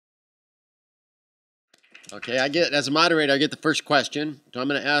Okay, as a moderator, I get the first question. So I'm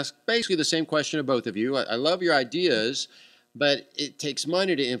going to ask basically the same question of both of you. I love your ideas, but it takes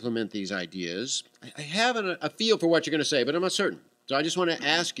money to implement these ideas. I have a feel for what you're going to say, but I'm not certain. So I just want to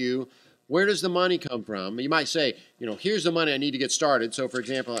ask you, where does the money come from? You might say, here's the money I need to get started. So, for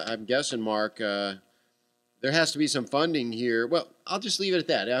example, I'm guessing, Mark, there has to be some funding here. Well, I'll just leave it at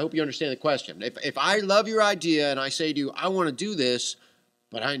that. I hope you understand the question. If I love your idea and I say to you, I want to do this,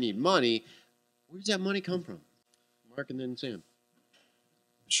 but I need money, where does that money come from? Mark and then Sam.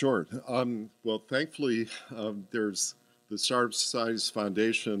 Sure. Well, thankfully, there's the Startup Societies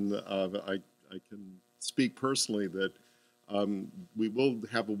Foundation. I can speak personally that we will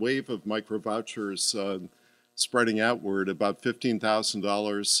have a wave of micro vouchers spreading outward, about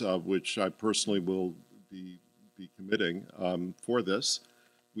 $15,000, which I personally will be committing for this.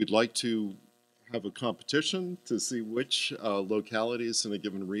 We'd like to have a competition to see which localities in a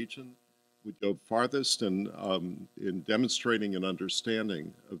given region would go farthest in demonstrating an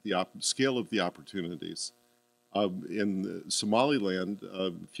understanding of the scale of the opportunities. In Somaliland,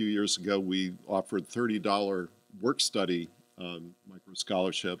 a few years ago, we offered $30 work-study micro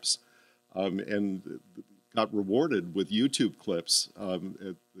scholarships and got rewarded with YouTube clips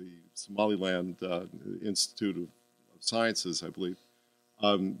at the Somaliland Institute of Sciences, I believe,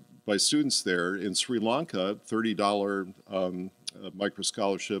 by students there. In Sri Lanka, $30 micro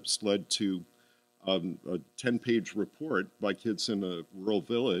scholarships led to a 10-page report by kids in a rural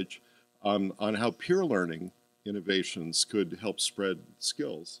village on how peer learning innovations could help spread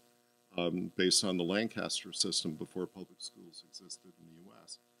skills based on the Lancaster system before public schools existed in the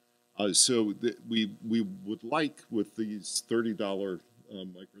U.S. So we would like, with these $30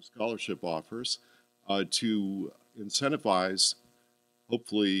 micro scholarship offers, to incentivize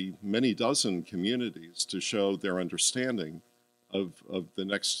hopefully many dozen communities to show their understanding of the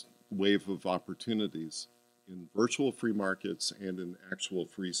next wave of opportunities in virtual free markets and in actual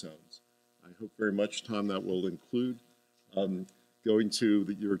free zones. I hope very much, Tom, that will include going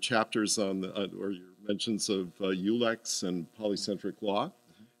to your chapters on, or your mentions of ULEX and polycentric law.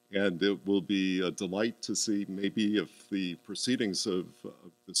 And it will be a delight to see maybe if the proceedings of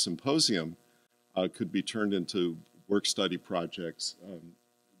the symposium could be turned into work-study projects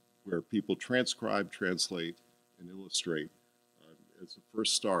where people transcribe, translate, and illustrate as a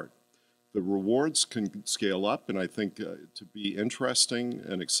first start. The rewards can scale up, and I think to be interesting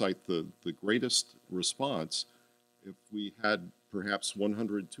and excite the greatest response, if we had perhaps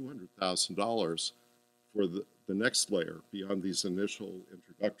 $100,000, $200,000 for the next layer beyond these initial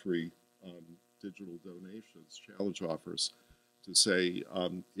introductory digital donations, challenge offers, to say,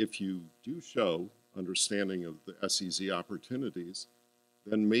 if you do show understanding of the SEZ opportunities,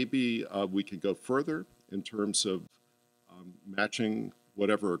 then maybe we could go further in terms of matching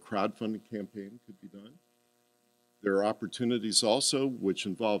whatever a crowdfunding campaign could be done. There are opportunities also which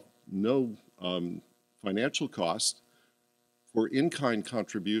involve no financial cost for in-kind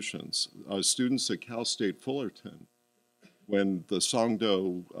contributions. Students at Cal State Fullerton, when the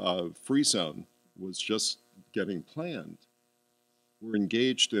Songdo Free Zone was just getting planned, were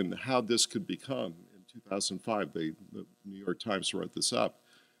engaged in how this could become. In 2005, the New York Times wrote this up.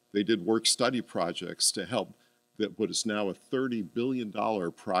 They did work-study projects to help that what is now a $30 billion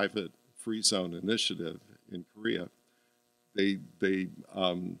private free zone initiative in Korea. They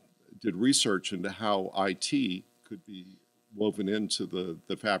did research into how IT could be woven into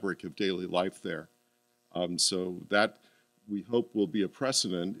the fabric of daily life there. So that, we hope, will be a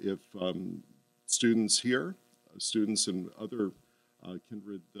precedent if students here, students in other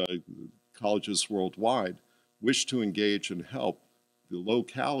kindred colleges worldwide, wish to engage and help the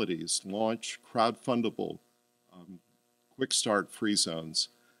localities launch crowd-fundable quick start free zones.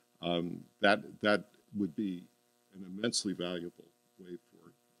 That would be an immensely valuable way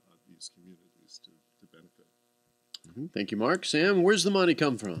for these communities to benefit. Thank you, Mark. Sam, where's the money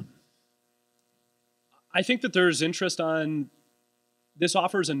come from? I think that there's interest on this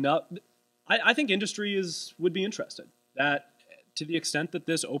offers enough. I think industry would be interested. That to the extent that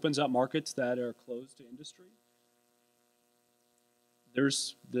this opens up markets that are closed to industry,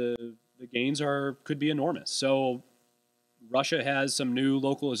 there's the gains could be enormous. So Russia has some new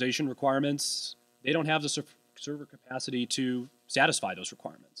localization requirements. They don't have the server capacity to satisfy those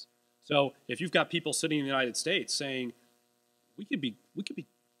requirements. So if you've got people sitting in the United States saying, we could be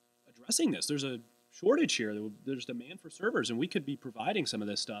addressing this. There's a shortage here. There's demand for servers, and we could be providing some of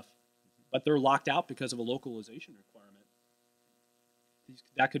this stuff, but they're locked out because of a localization requirement.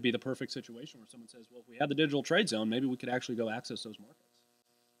 That could be the perfect situation where someone says, well, if we had the digital trade zone, maybe we could actually go access those markets.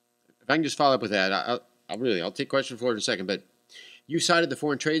 If I can just follow up with that, I'll take question for it in a second, but You cited the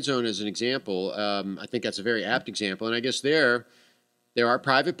foreign trade zone as an example. I think that's a very apt example, and I guess there are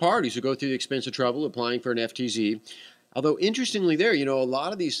private parties who go through the expense of trouble applying for an FTZ. Although interestingly, there, a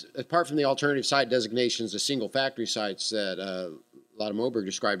lot of these, apart from the alternative site designations, the single factory sites that Lotte Moberg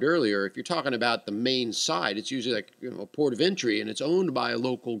described earlier, if you're talking about the main site, it's usually like a port of entry, and it's owned by a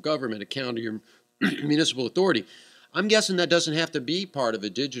local government, a county or municipal authority. I'm guessing that doesn't have to be part of a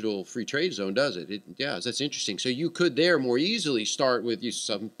digital free trade zone, does it? Yeah, that's interesting. So you could there more easily start with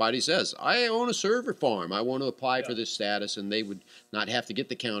somebody says, I own a server farm. I want to apply for this status, and they would not have to get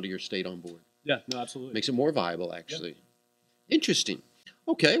the county or state on board. Yeah, no, absolutely. Makes it more viable, actually. Yeah. Interesting.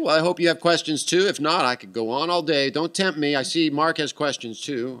 Okay, well, I hope you have questions, too. If not, I could go on all day. Don't tempt me. I see Mark has questions,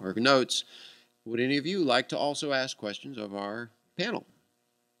 too, or notes. Would any of you like to also ask questions of our panel?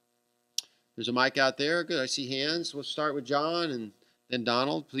 There's a mic out there. Good. I see hands. We'll start with John and then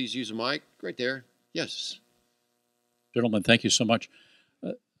Donald. Please use a mic. Right there. Yes. Gentlemen, thank you so much.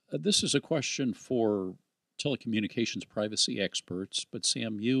 This is a question for telecommunications privacy experts, but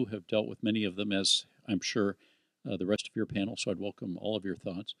Sam, you have dealt with many of them, as I'm sure the rest of your panel, so I'd welcome all of your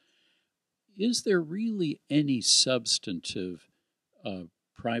thoughts. Is there really any substantive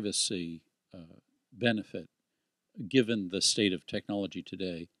privacy benefit, given the state of technology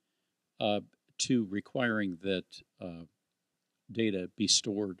today, to requiring that data be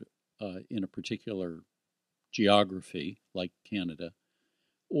stored in a particular geography, like Canada,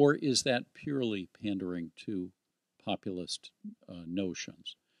 or is that purely pandering to populist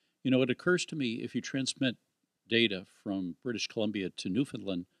notions? It occurs to me if you transmit data from British Columbia to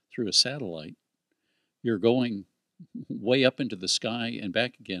Newfoundland through a satellite, you're going way up into the sky and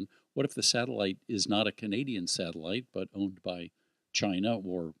back again. What if the satellite is not a Canadian satellite, but owned by China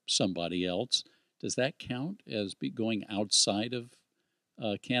or somebody else? Does that count as going outside of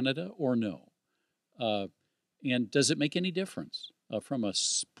Canada or no? And does it make any difference from a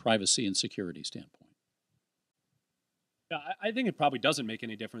privacy and security standpoint? Yeah, I think it probably doesn't make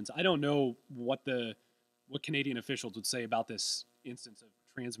any difference. I don't know what Canadian officials would say about this instance of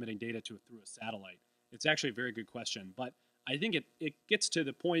transmitting data through a satellite. It's actually a very good question, but I think it gets to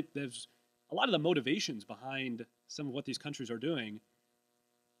the point. There's a lot of the motivations behind some of what these countries are doing.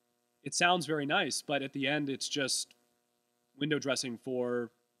 It sounds very nice, but at the end, it's just window dressing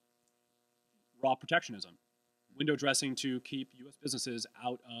for raw protectionism, window dressing to keep U.S. businesses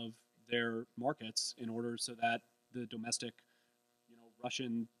out of their markets in order so that the domestic,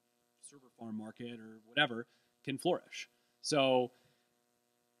 Russian server farm market or whatever can flourish. So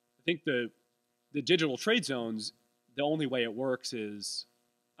I think the digital trade zones, the only way it works is,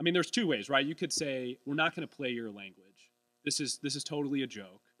 there's two ways, right? You could say, we're not going to play your language. This is totally a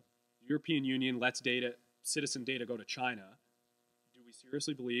joke. The European Union lets citizen data go to China. Do we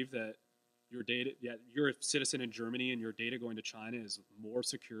seriously believe that you're a citizen in Germany and your data going to China is more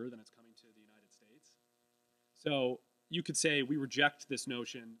secure than it's coming to the United States? So you could say we reject this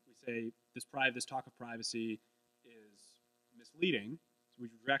notion. We say this talk of privacy is misleading, so we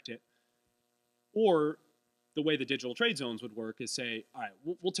reject it. Or the way the digital trade zones would work is say, all right,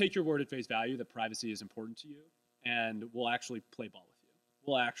 we'll take your word at face value that privacy is important to you, and we'll actually play ball with you.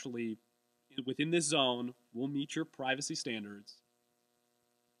 We'll actually, within this zone, we'll meet your privacy standards,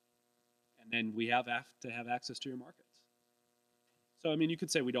 and then we have to have access to your markets. So you could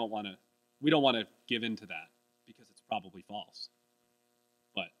say we don't want to give in to that because it's probably false.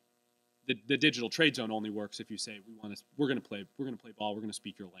 But the digital trade zone only works if you say we're going to play ball, we're going to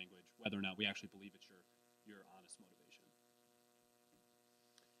speak your language, whether or not we actually believe it's your honest motivation.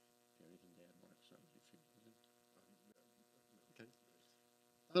 Okay.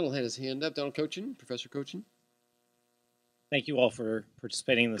 Donald had his hand up. Donald Cochin, Professor Cochin. Thank you all for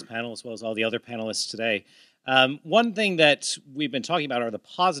participating in this panel, as well as all the other panelists today. One thing that we've been talking about are the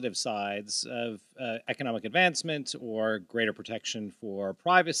positive sides of economic advancement or greater protection for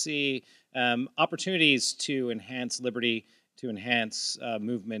privacy, opportunities to enhance liberty, to enhance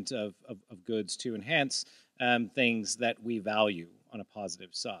movement of goods, to enhance things that we value on a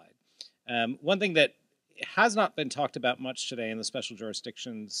positive side. One thing that has not been talked about much today in the special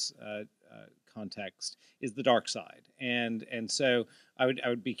jurisdictions context is the dark side, and so I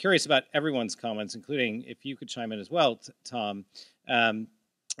would be curious about everyone's comments, including if you could chime in as well, Tom,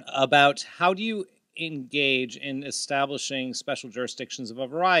 about how do you engage in establishing special jurisdictions of a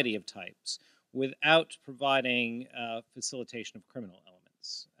variety of types without providing facilitation of criminal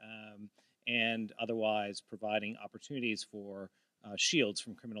elements, and otherwise providing opportunities for shields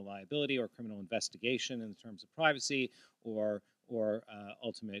from criminal liability or criminal investigation in terms of privacy or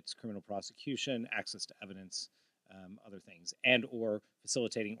ultimate criminal prosecution, access to evidence, other things, and or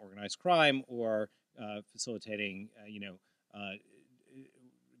facilitating organized crime or facilitating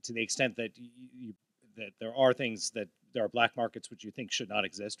to the extent that that there are things that there are black markets which you think should not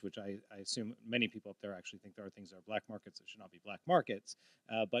exist, which I assume many people up there actually think there are things that are black markets that should not be black markets.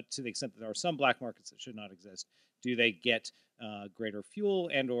 But to the extent that there are some black markets that should not exist, do they get greater fuel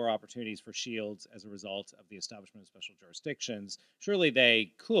and/or opportunities for shields as a result of the establishment of special jurisdictions? Surely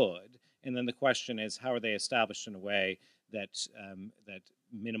they could. And then the question is, how are they established in a way that that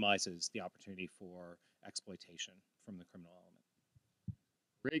minimizes the opportunity for exploitation from the criminal element?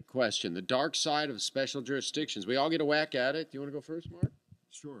 Great question. The dark side of special jurisdictions. We all get a whack at it. Do you want to go first, Mark?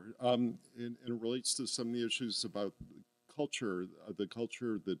 Sure. And it relates to some of the issues about culture, the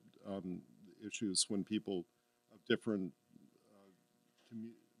culture that issues when people of different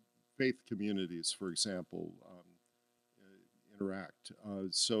faith communities, for example, interact.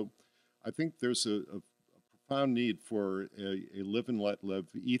 So I think there's a profound need for a live and let live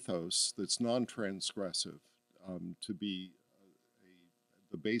ethos that's non-transgressive to be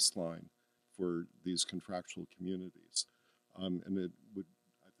the baseline for these contractual communities. And it would,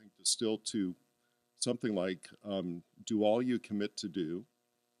 I think, distill to something like, do all you commit to do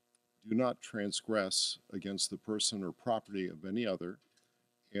not transgress against the person or property of any other,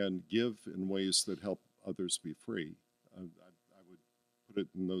 and give in ways that help others be free. I would put it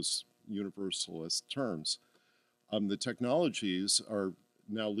in those universalist terms. The technologies are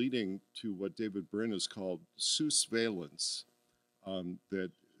now leading to what David Brin has called sousveillance,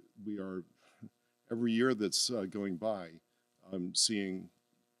 that we are, every year that's going by, seeing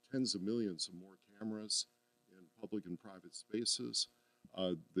tens of millions of more cameras in public and private spaces.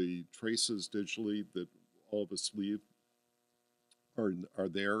 The traces digitally that all of us leave are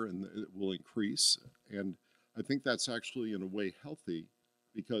there, and it will increase. And I think that's actually, in a way, healthy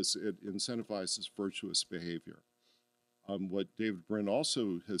because it incentivizes virtuous behavior. What David Brin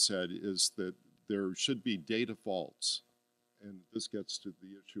also has said is that there should be data vaults, and this gets to the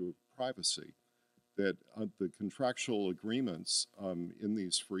issue of privacy, that the contractual agreements in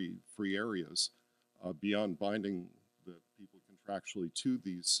these free areas, beyond binding the people contractually to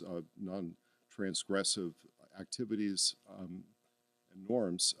these non-transgressive activities and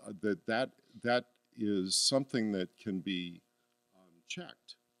norms, that is something that can be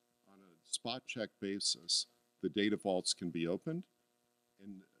checked on a spot check basis. The data vaults can be opened,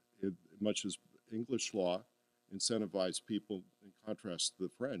 and much as English law incentivized people, in contrast to the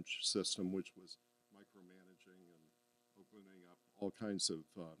French system, which was micromanaging and opening up all kinds of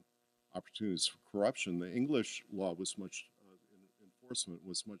opportunities for corruption. The English law was much, enforcement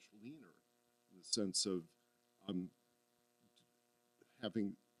was much leaner in the sense of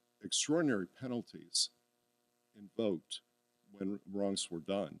having extraordinary penalties invoked when wrongs were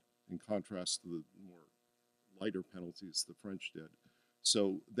done, in contrast to the more lighter penalties the French did.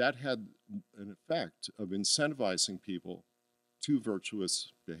 So that had an effect of incentivizing people to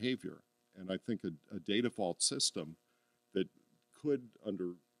virtuous behavior. And I think a data vault system that could,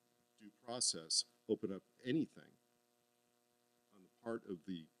 under due process, open up anything on the part of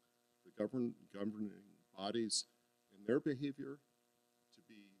the governing bodies and their behavior to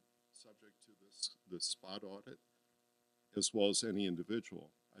be subject to this spot audit, as well as any individual.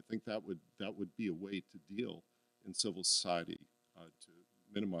 I think that would be a way to deal in civil society to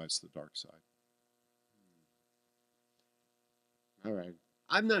minimize the dark side. All right.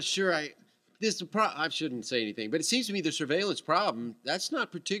 I'm not sure I shouldn't say anything, but it seems to me the surveillance problem, that's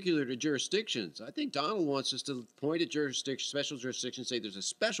not particular to jurisdictions. I think Donald wants us to point at special jurisdictions, say there's a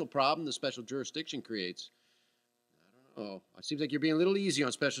special problem the special jurisdiction creates. I don't know. It seems like you're being a little easy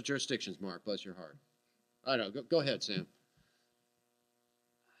on special jurisdictions, Mark. Bless your heart. I don't know. Go ahead, Sam.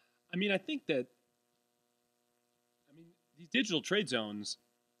 I mean, I think that these digital trade zones,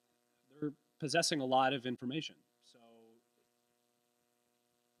 they're possessing a lot of information. So,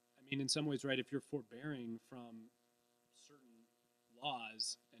 I mean, in some ways, right, if you're forbearing from certain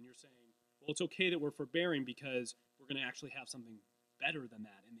laws and you're saying, well, it's okay that we're forbearing because we're going to actually have something better than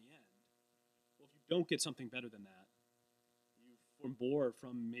that in the end. Well, if you don't get something better than that, you forbore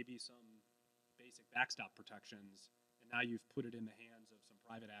from maybe some basic backstop protections, and now you've put it in the hands of some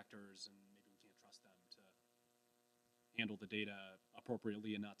private actors, and maybe we can't trust them to handle the data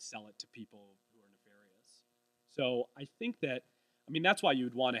appropriately and not sell it to people who are nefarious. So I think that, that's why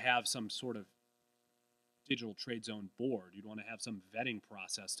you'd want to have some sort of digital trade zone board. You'd want to have some vetting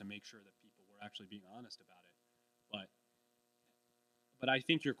process to make sure that people were actually being honest about it. But I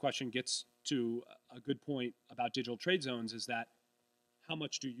think your question gets to a good point about digital trade zones, is that how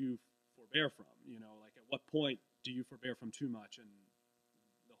much do you forbear from? Like at what point do you forbear from too much and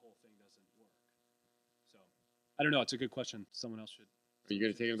the whole thing doesn't work? So I don't know. It's a good question. Someone else should. Are you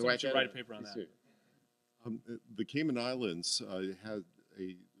going to take him to write a paper on that? The Cayman Islands has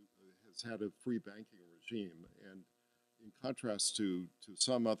had a free banking regime, and in contrast to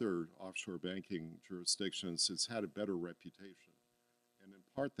some other offshore banking jurisdictions, it's had a better reputation. And in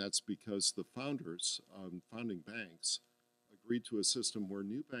part, that's because the founding banks, agreed to a system where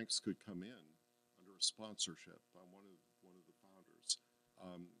new banks could come in under a sponsorship by one of the founders.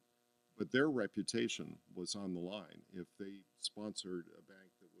 But their reputation was on the line if they sponsored a bank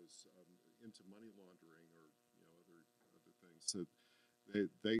that was into money laundering or other things. That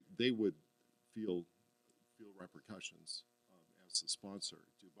they would feel repercussions as a sponsor.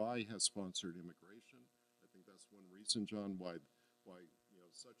 Dubai has sponsored immigration. I think that's one reason, John, why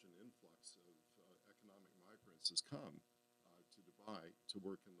such an influx of economic migrants has come to Dubai to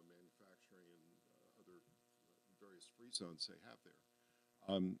work in the manufacturing and other various free zones they have there.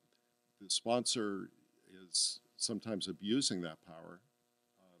 The sponsor is sometimes abusing that power,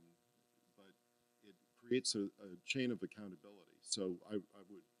 but it creates a chain of accountability. So I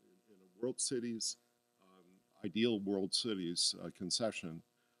would, in a World Cities, ideal World Cities concession,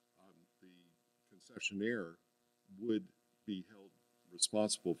 the concessionaire would be held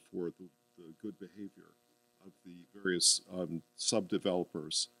responsible for the good behavior of the various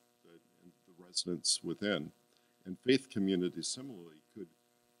sub-developers and the residents within. And faith communities similarly could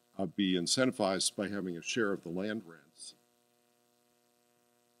be incentivized by having a share of the land rents.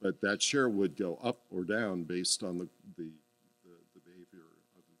 But that share would go up or down based on the behavior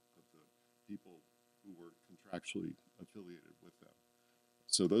of the people who were contractually affiliated with them.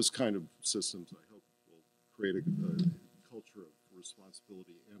 So those kind of systems, I hope, will create a culture of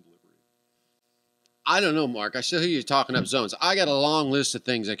responsibility and liberty. I don't know, Mark. I still hear you talking up zones. I got a long list of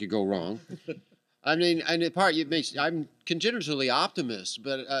things that could go wrong. I mean, and in part, I'm congenitally optimist,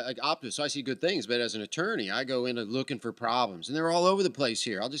 so I see good things. But as an attorney, I go into looking for problems, and they're all over the place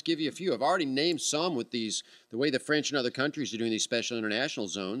here. I'll just give you a few. I've already named some with the way the French and other countries are doing these special international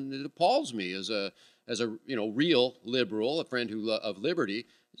zones. It appalls me as a real liberal, a friend of liberty.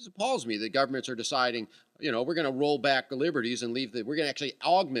 It appalls me that governments are deciding, we're going to roll back the liberties and we're going to actually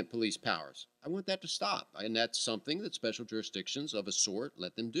augment police powers. I want that to stop, and that's something that special jurisdictions of a sort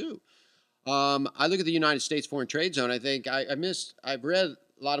let them do. I look at the United States Foreign Trade Zone. I think I've read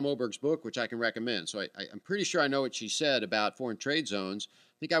Lotte Moberg's book, which I can recommend. So I'm pretty sure I know what she said about foreign trade zones.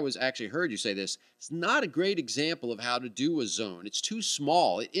 I think I actually heard you say this. It's not a great example of how to do a zone. It's too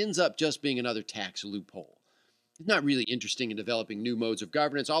small. It ends up just being another tax loophole. It's not really interesting in developing new modes of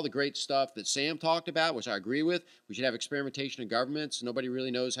governance. All the great stuff that Sam talked about, which I agree with. We should have experimentation in governments. Nobody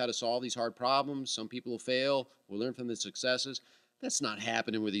really knows how to solve these hard problems. Some people will fail. We'll learn from the successes. That's not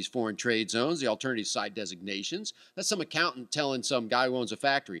happening with these foreign trade zones, the alternative site designations. That's some accountant telling some guy who owns a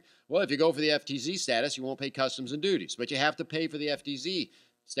factory, well, if you go for the FTZ status, you won't pay customs and duties, but you have to pay for the FTZ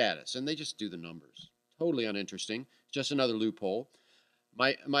status. And they just do the numbers. Totally uninteresting. Just another loophole.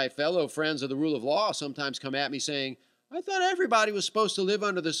 My fellow friends of the rule of law sometimes come at me saying, I thought everybody was supposed to live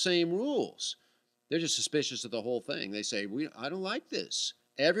under the same rules. They're just suspicious of the whole thing. They say, I don't like this.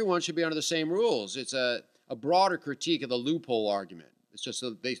 Everyone should be under the same rules. It's a broader critique of the loophole argument. It's just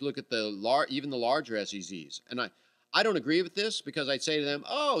that they look at even the larger SEZs. And I don't agree with this because I'd say to them,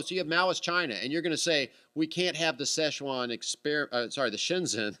 oh, so you have Maoist China, and you're going to say we can't have the the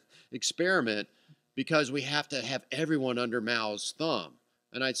Shenzhen experiment because we have to have everyone under Mao's thumb.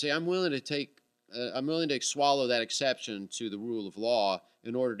 And I'd say I'm willing to swallow that exception to the rule of law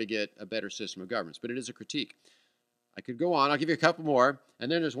in order to get a better system of governance. But it is a critique. I could go on. I'll give you a couple more.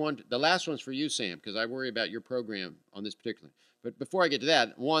 And then there's one. The last one's for you, Sam, because I worry about your program on this particular. But before I get to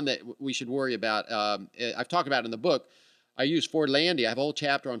that, one that we should worry about, I've talked about in the book. I use Fordlandia. I have a whole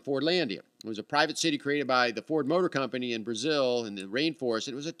chapter on Fordlandia. It was a private city created by the Ford Motor Company in Brazil in the rainforest.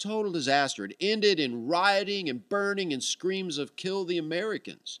 It was a total disaster. It ended in rioting and burning and screams of kill the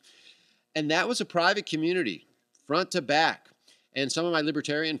Americans. And that was a private community, front to back. And some of my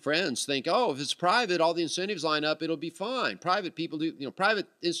libertarian friends think, oh, if it's private, all the incentives line up, it'll be fine. Private people private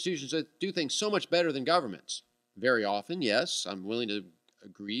institutions do things so much better than governments. Very often, yes, I'm willing to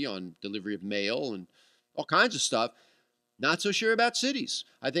agree on delivery of mail and all kinds of stuff. Not so sure about cities.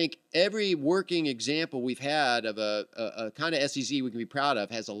 I think every working example we've had of a kind of SEZ we can be proud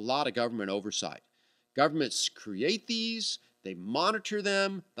of has a lot of government oversight. Governments create these. They monitor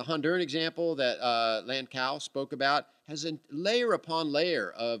them. The Honduran example that Lancow spoke about has a layer upon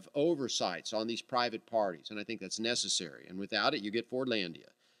layer of oversights on these private parties, and I think that's necessary. And without it, you get Fordlandia.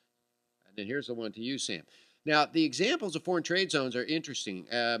 And then here's the one to you, Sam. Now, the examples of foreign trade zones are interesting,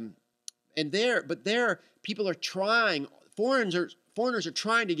 but there people are trying. Foreigners are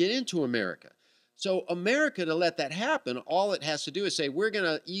trying to get into America. So America, to let that happen, all it has to do is say, we're going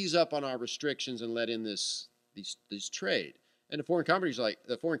to ease up on our restrictions and let in this trade. And the foreign countries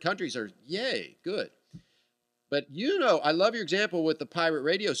are, yay, good. But I love your example with the pirate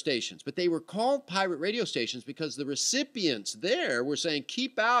radio stations, but they were called pirate radio stations because the recipients there were saying,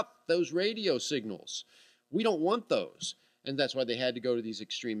 keep out those radio signals. We don't want those. And that's why they had to go to these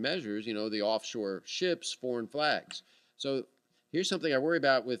extreme measures, the offshore ships, foreign flags. So here's something I worry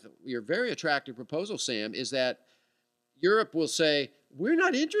about with your very attractive proposal, Sam, is that Europe will say, we're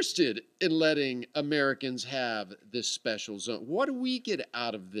not interested in letting Americans have this special zone. What do we get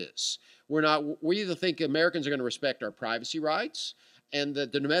out of this? We either think Americans are going to respect our privacy rights, and the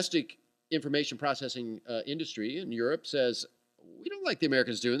domestic information processing industry in Europe says, we don't like the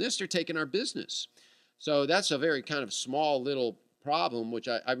Americans doing this. They're taking our business. So that's a very kind of small little problem, which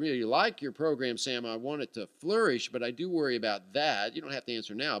I really like your program, Sam. I want it to flourish, but I do worry about that. You don't have to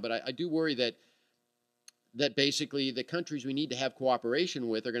answer now, but I do worry that basically the countries we need to have cooperation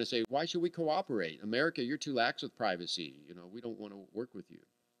with are going to say, why should we cooperate? America, you're too lax with privacy. We don't want to work with you.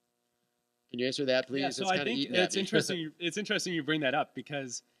 Can you answer that, please? Yeah, so I think it's interesting. It's interesting you bring that up,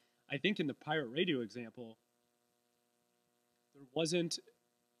 because I think in the pirate radio example, there wasn't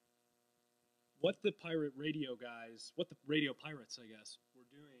what the radio pirates, I guess, were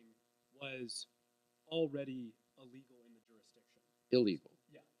doing was already illegal in the jurisdiction. Illegal.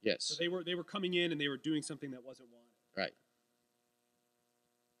 Yeah. Yes. So they were coming in and they were doing something that wasn't wanted. Right.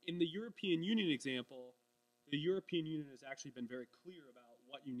 In the European Union example, the European Union has actually been very clear about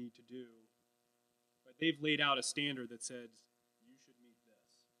what you need to do. But they've laid out a standard that says you should meet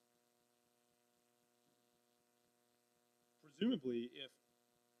this. Presumably, if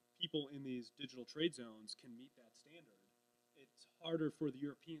people in these digital trade zones can meet that standard, it's harder for the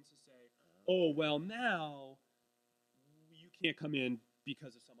Europeans to say, oh, well, now you can't come in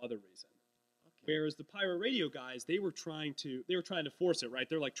because of some other reason. Okay. Whereas the pirate radio guys, they were trying to force it, right?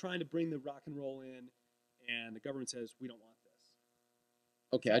 They're like trying to bring the rock and roll in, and the government says, we don't want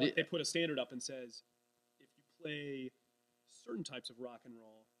this. Okay, they put a standard up and says, if you play certain types of rock and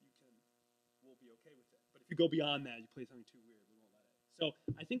roll, we'll be okay with it. But if you go beyond that, you play something too weird, we won't let it. So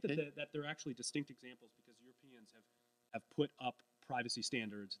I think that they're actually distinct examples, because Europeans have put up privacy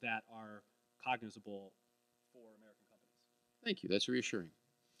standards that are cognizable for American companies. Thank you. That's reassuring.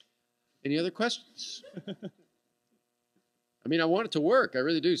 Any other questions? I mean, I want it to work. I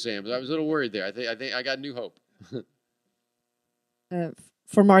really do, Sam. But I was a little worried there. I think I got new hope.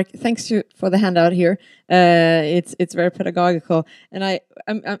 For Mark, thanks for the handout here. It's very pedagogical, and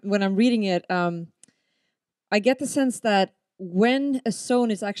when I'm reading it, I get the sense that when a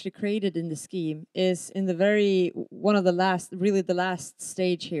zone is actually created in the scheme is in the last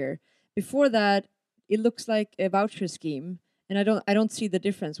stage here. Before that, it looks like a voucher scheme, and I don't see the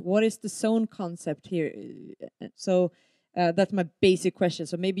difference. What is the zone concept here? So that's my basic question.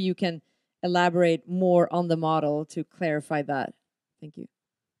 So maybe you can elaborate more on the model to clarify that. Thank you.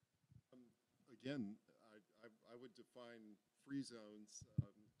 Again, I would define free zones to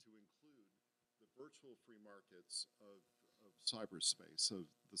include the virtual free markets of cyberspace, of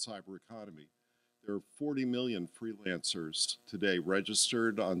the cyber economy. There are 40 million freelancers today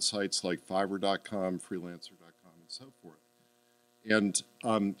registered on sites like Fiverr.com, Freelancer.com, and so forth. And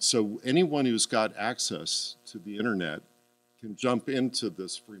so anyone who's got access to the internet can jump into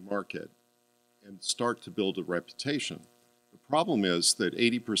this free market and start to build a reputation. The problem is that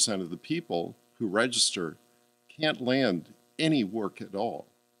 80% of the people who register can't land any work at all.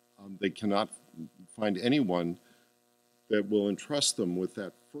 They cannot find anyone that will entrust them with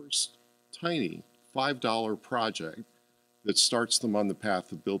that first tiny $5 project that starts them on the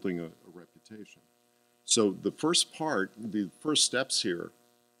path of building a reputation. So the first steps here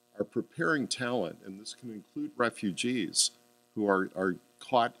are preparing talent, and this can include refugees who are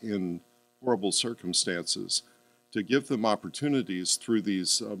caught in horrible circumstances, to give them opportunities through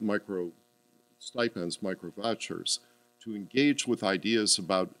these micro stipends, micro vouchers, to engage with ideas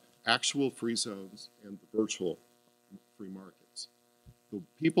about actual free zones and the virtual free markets. The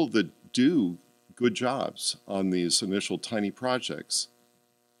people that do good jobs on these initial tiny projects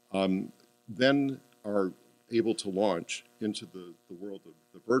then are able to launch into the world of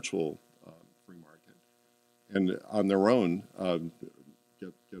the virtual free market, and on their own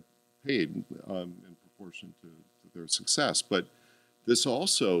get paid in proportion to their success. But this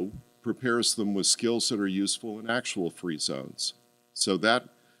also prepares them with skills that are useful in actual free zones. So that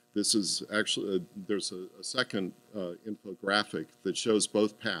this is actually, there's a second infographic that shows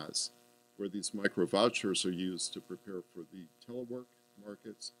both paths, where these micro vouchers are used to prepare for the telework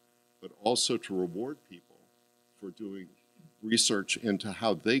markets, but also to reward people for doing research into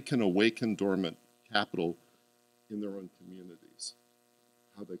how they can awaken dormant capital in their own communities,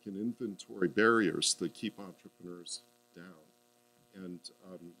 how they can inventory barriers that keep entrepreneurs down, and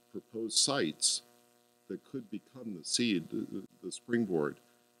propose sites that could become the seed, the springboard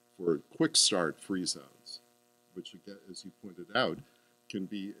for quick start free zones, which, again, as you pointed out, can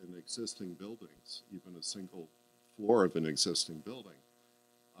be in existing buildings, even a single floor of an existing building,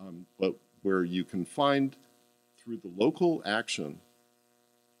 but where you can find, through the local action,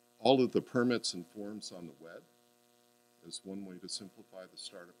 all of the permits and forms on the web is one way to simplify the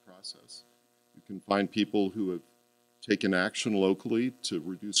startup process. You can find people who have taken action locally to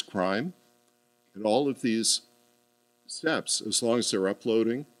reduce crime, and all of these steps, as long as they're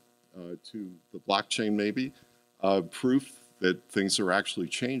uploading to the blockchain maybe, proof that things are actually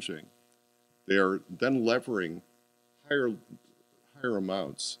changing, they are then levering higher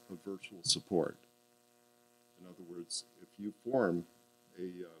amounts of virtual support. In other words, if you form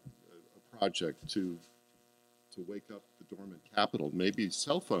a project to wake up the dormant capital, maybe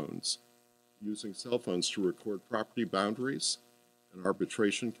using cell phones to record property boundaries and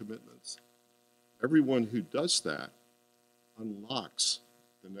arbitration commitments, everyone who does that unlocks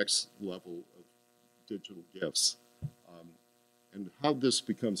the next level of digital gifts. And how this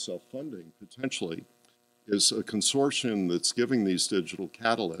becomes self-funding, potentially, is a consortium that's giving these digital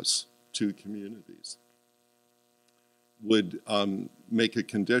catalysts to communities. Would make a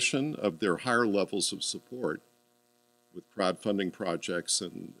condition of their higher levels of support with crowdfunding projects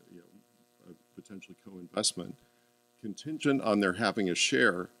and potentially co-investment, contingent on their having a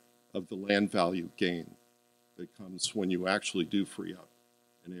share of the land value gain that comes when you actually do free up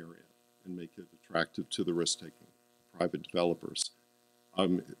an area and make it attractive to the risk-taking private developers.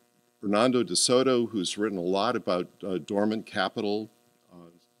 Fernando de Soto, who's written a lot about dormant capital,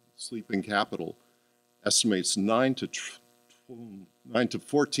 sleeping capital, estimates $9 to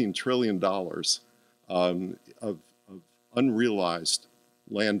 $14 trillion of unrealized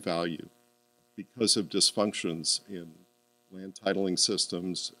land value because of dysfunctions in land titling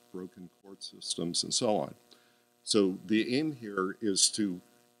systems, broken court systems, and so on. So the aim here is to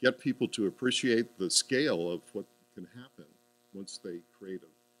get people to appreciate the scale of what can happen once they create a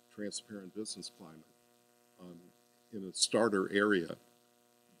transparent business climate in a starter area.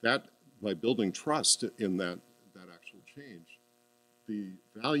 That, by building trust in that actual change, the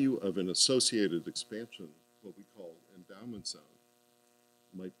value of an associated expansion, what we call endowment zone,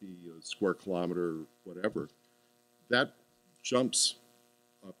 might be a square kilometer, whatever, that jumps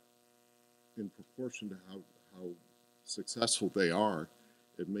up in proportion to how successful they are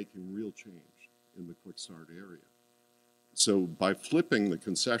at making real change in the quick start area. So by flipping the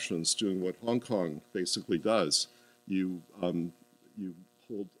concessions, doing what Hong Kong basically does, you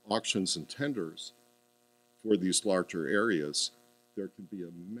hold auctions and tenders for these larger areas. There can be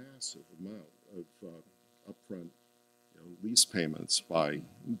a massive amount of upfront lease payments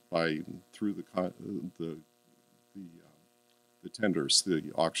through the tenders,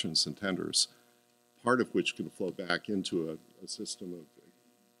 the auctions and tenders, part of which can flow back into a system of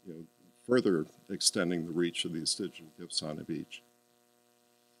further extending the reach of these digital gifts on a beach.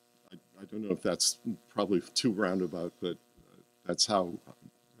 I don't know if that's probably too roundabout, but that's how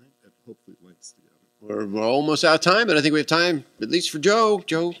it hopefully links together. We're almost out of time, but I think we have time, at least for Joe.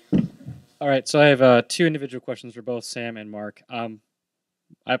 Joe. All right, so I have two individual questions for both Sam and Mark.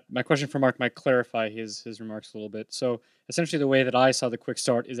 My question for Mark might clarify his remarks a little bit. So essentially the way that I saw the quick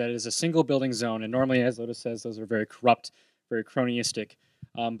start is that it is a single building zone, and normally, as Lotus says, those are very corrupt, very cronyistic.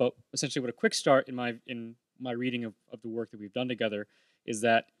 But essentially what a quick start in my reading of the work that we've done together is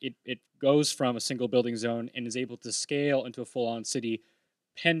that it goes from a single building zone and is able to scale into a full-on city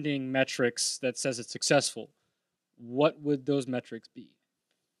pending metrics that says it's successful. What would those metrics be?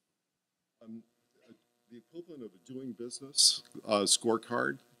 The equivalent of a doing business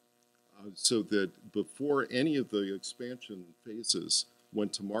scorecard, so that before any of the expansion phases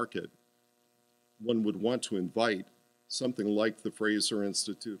went to market, one would want to invite something like the Fraser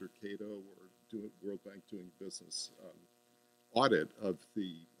Institute or Cato or World Bank doing business audit of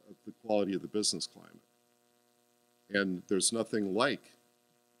the quality of the business climate. And there's nothing like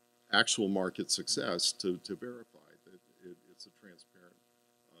actual market success to verify that it's a transparent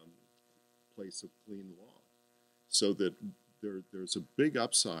place of clean law. So that there's a big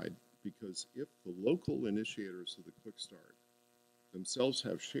upside, because if the local initiators of the quick start themselves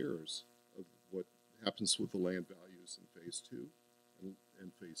have shares of what happens with the land values in phase 2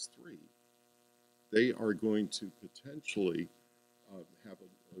 and phase 3, they are going to potentially have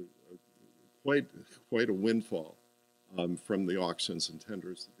quite a windfall from the auctions and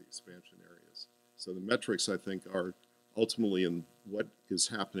tenders of the expansion areas. So the metrics, I think, are ultimately in what is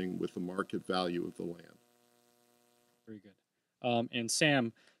happening with the market value of the land. Very good. And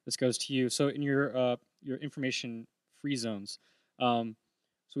Sam, this goes to you. So in your information free zones, so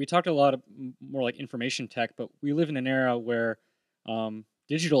we talked a lot of more like information tech, but we live in an era where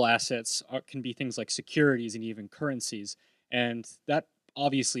digital assets can be things like securities and even currencies, and that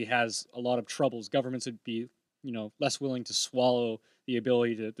obviously has a lot of troubles. Governments would be, less willing to swallow the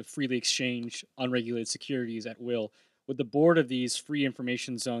ability to freely exchange unregulated securities at will. Would the board of these free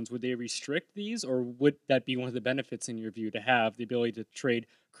information zones, would they restrict these, or would that be one of the benefits in your view to have the ability to trade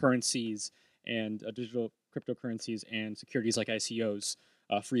currencies and digital cryptocurrencies and securities like ICOs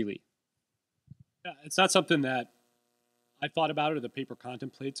freely? Yeah, it's not something that I thought about or the paper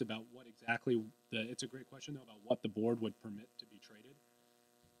contemplates about what exactly it's a great question though about what the board would permit to be traded.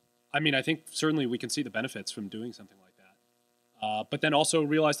 I mean, I think certainly we can see the benefits from doing something like that, but then also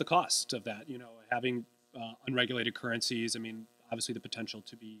realize the cost of that. Having unregulated currencies. I mean, obviously the potential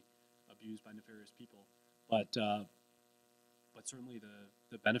to be abused by nefarious people, but certainly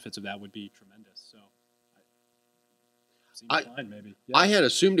the benefits of that would be tremendous. So. Fine, maybe. Yeah. I had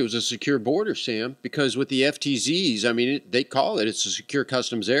assumed it was a secure border, Sam, because with the FTZs, I mean, they call it's a secure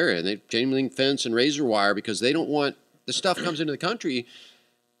customs area, and they chain link fence and razor wire because they don't want the stuff comes into the country,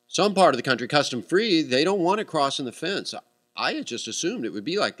 some part of the country custom free. They don't want it crossing the fence. I had just assumed it would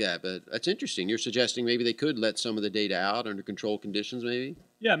be like that, but that's interesting. You're suggesting maybe they could let some of the data out under controlled conditions, maybe?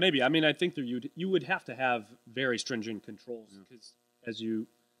 Yeah, maybe. I mean, I think you would have to have very stringent controls because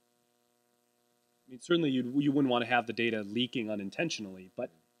certainly you wouldn't want to have the data leaking unintentionally, but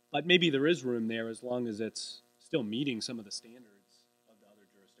maybe there is room there as long as it's still meeting some of the standards of the other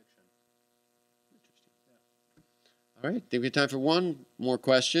jurisdiction. Interesting. Yeah. All right, I think we have time for one more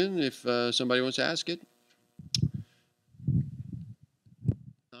question if somebody wants to ask it.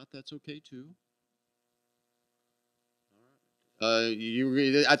 Not, that's okay too. All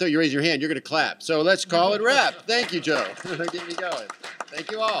right. I thought you raised your hand. You're going to clap. So let's call it wrap. Thank you, Joe. Get me going. Thank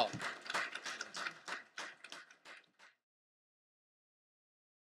you all.